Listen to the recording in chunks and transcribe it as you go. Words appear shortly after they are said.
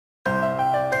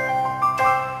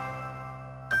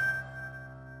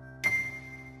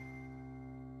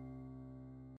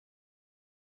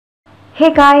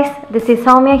Hey guys, this is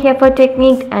Xiaomi here for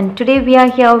Technique, and today we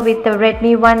are here with the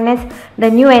Redmi 1S,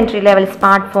 the new entry-level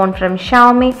smartphone from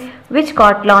Xiaomi, which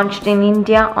got launched in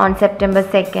India on September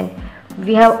 2nd.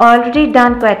 We have already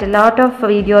done quite a lot of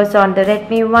videos on the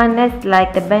Redmi 1S,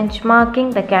 like the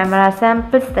benchmarking, the camera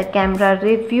samples, the camera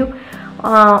review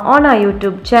on our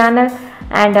YouTube channel,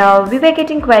 and we were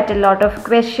getting quite a lot of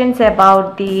questions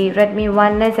about the Redmi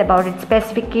 1S, about its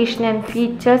specification and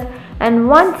features. And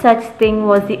one such thing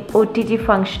was the OTG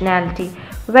functionality,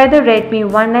 where the Redmi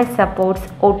 1S supports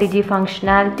OTG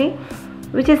functionality,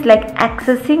 which is like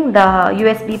accessing the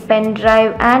USB pen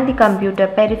drive and the computer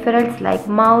peripherals like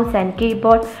mouse and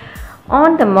keyboard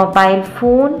on the mobile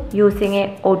phone using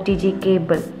a OTG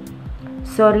cable.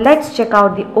 So let's check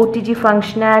out the OTG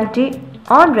functionality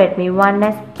on Redmi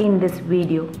 1S in this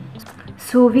video.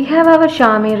 So we have our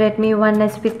Xiaomi Redmi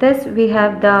 1S with us. We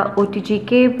have the OTG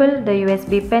cable, the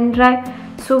USB pen drive.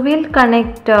 So we'll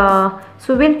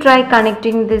try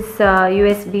connecting this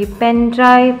USB pen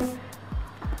drive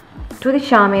to the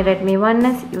Xiaomi Redmi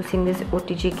 1S using this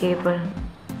OTG cable.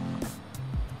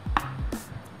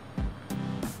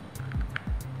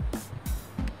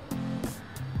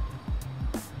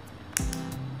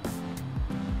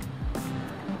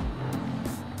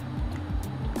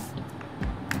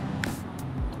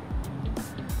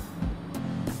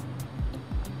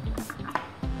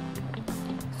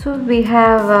 So we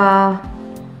have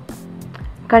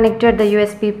connected the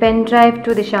USB pen drive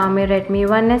to the Xiaomi Redmi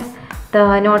 1S.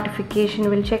 The notification,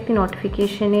 will check the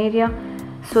notification area.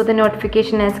 So the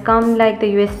notification has come like the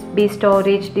USB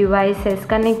storage device is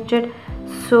connected.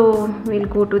 So we'll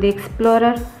go to the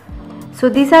Explorer. So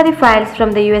these are the files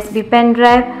from the USB pen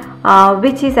drive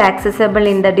which is accessible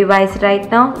in the device right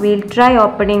now. We'll try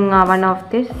opening one of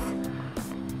this.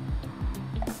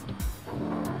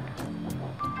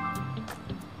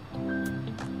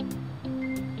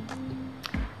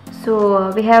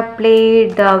 So we have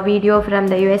played the video from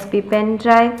the USB pen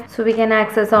drive, so we can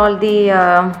access all the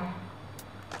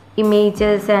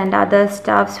images and other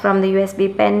stuffs from the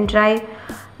USB pen drive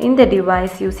in the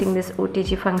device using this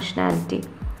OTG functionality.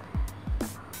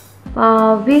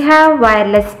 We have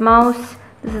wireless mouse.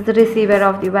 This is the receiver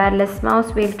of the wireless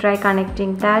mouse. We'll try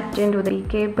connecting that into the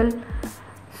cable.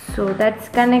 So that's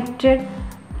connected,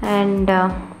 and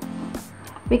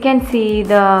we can see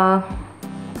the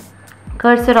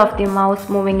cursor of the mouse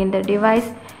moving in the device.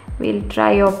 We'll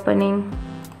try opening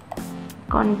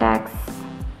contacts.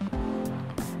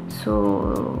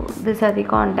 So these are the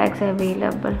contacts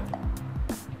available.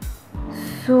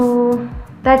 So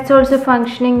that's also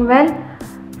functioning well.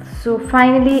 So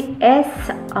finally, yes,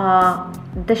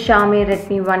 the Xiaomi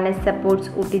Redmi 1S supports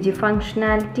OTG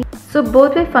functionality. So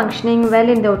both were functioning well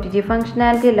in the OTG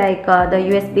functionality, like the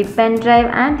USB pen drive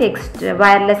and the extra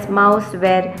wireless mouse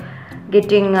were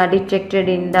getting detected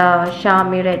in the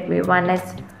Xiaomi Redmi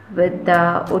 1S with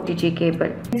the OTG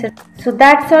cable. So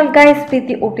that's all guys with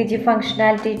the OTG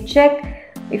functionality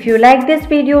check. If you like this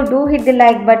video, do hit the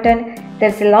like button.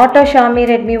 There's a lot of Xiaomi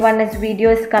Redmi 1S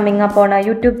videos coming up on our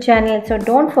YouTube channel, so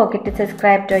don't forget to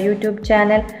subscribe to our YouTube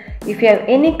channel. If you have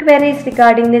any queries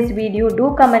regarding this video,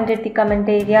 do comment at the comment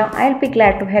area. I'll be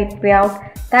glad to help you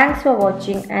out. Thanks for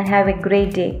watching and have a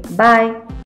great day. Bye.